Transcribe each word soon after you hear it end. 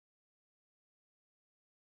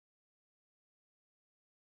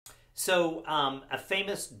A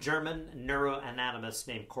famous German neuroanatomist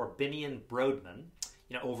named Corbinian Brodmann,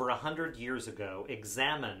 over 100 years ago,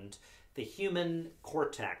 examined the human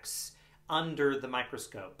cortex under the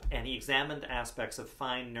microscope, and he examined aspects of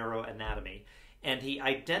fine neuroanatomy, and he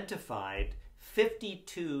identified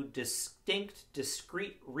 52 distinct,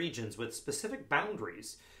 discrete regions with specific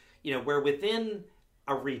boundaries, where within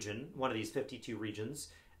a region, one of these 52 regions,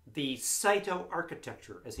 the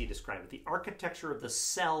cytoarchitecture, as he described it, the architecture of the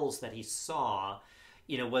cells that he saw,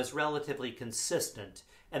 was relatively consistent,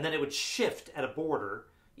 and then it would shift at a border,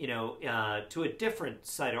 to a different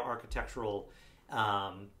cytoarchitectural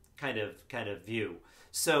kind of view.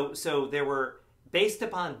 So there were, based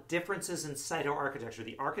upon differences in cytoarchitecture,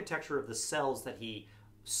 the architecture of the cells that he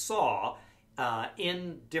saw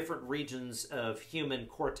in different regions of human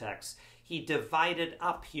cortex, he divided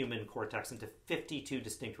up human cortex into 52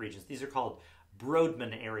 distinct regions. These are called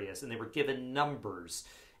Brodmann areas, and they were given numbers.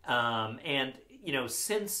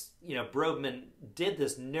 Since Brodmann did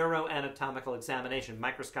this neuroanatomical examination,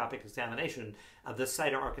 microscopic examination of the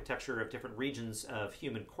cytoarchitecture of different regions of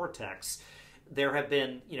human cortex, there have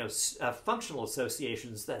been functional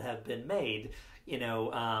associations that have been made.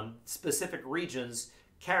 Specific regions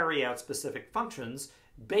carry out specific functions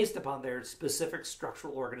based upon their specific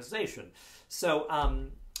structural organization. So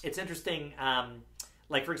it's interesting,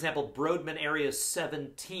 like for example, Brodmann area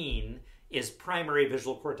 17 is primary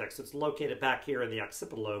visual cortex. It's located back here in the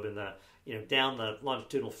occipital lobe, in the, down the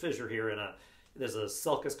longitudinal fissure here, there's a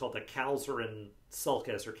sulcus called the calcerin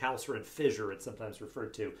sulcus, or calcerin fissure, it's sometimes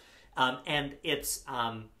referred to. And it's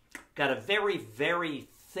got a very, very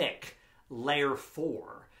thick layer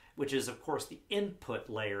 4, which is, of course, the input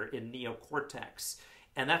layer in neocortex.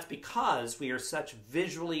 And that's because we are such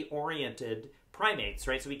visually oriented primates,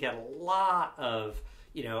 right? So we get a lot of,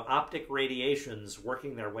 optic radiations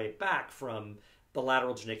working their way back from the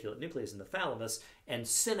lateral geniculate nucleus in the thalamus and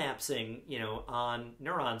synapsing, on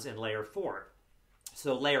neurons in layer 4.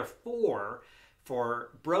 So layer 4 for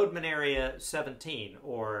Brodmann area 17,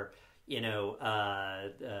 or,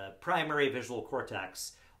 primary visual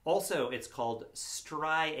cortex. Also, it's called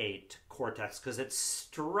striate cortex because it's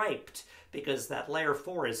striped, because that layer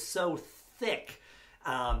 4 is so thick.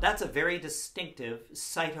 That's a very distinctive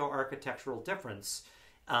cytoarchitectural difference,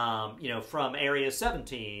 from area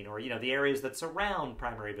 17, or, the areas that surround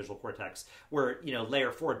primary visual cortex, where,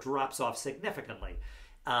 layer 4 drops off significantly.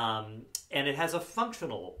 And it has a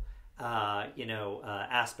functional,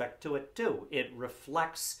 aspect to it too. It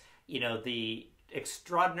reflects, the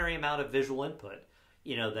extraordinary amount of visual input,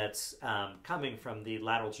 that's coming from the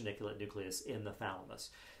lateral geniculate nucleus in the thalamus.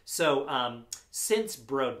 So since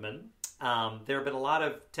Brodmann, there have been a lot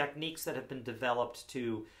of techniques that have been developed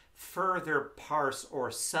to further parse or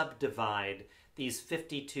subdivide these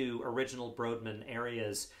 52 original Brodmann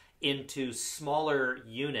areas into smaller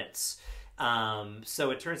units.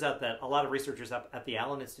 So it turns out that a lot of researchers up at the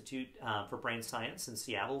Allen Institute for Brain Science in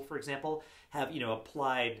Seattle, for example, have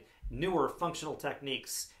applied newer functional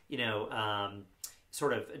techniques,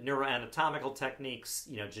 sort of neuroanatomical techniques,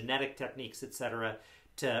 genetic techniques, etc.,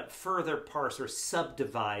 to further parse or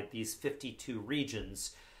subdivide these 52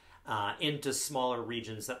 regions into smaller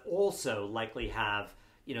regions that also likely have,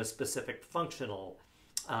 specific functional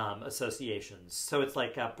associations. So it's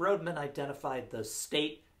like Brodmann identified the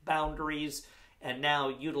state boundaries, and now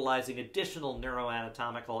utilizing additional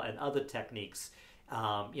neuroanatomical and other techniques,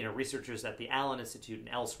 researchers at the Allen Institute and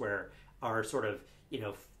elsewhere are sort of,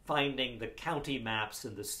 finding the county maps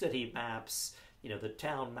and the city maps, the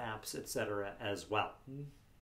town maps, etc. as well.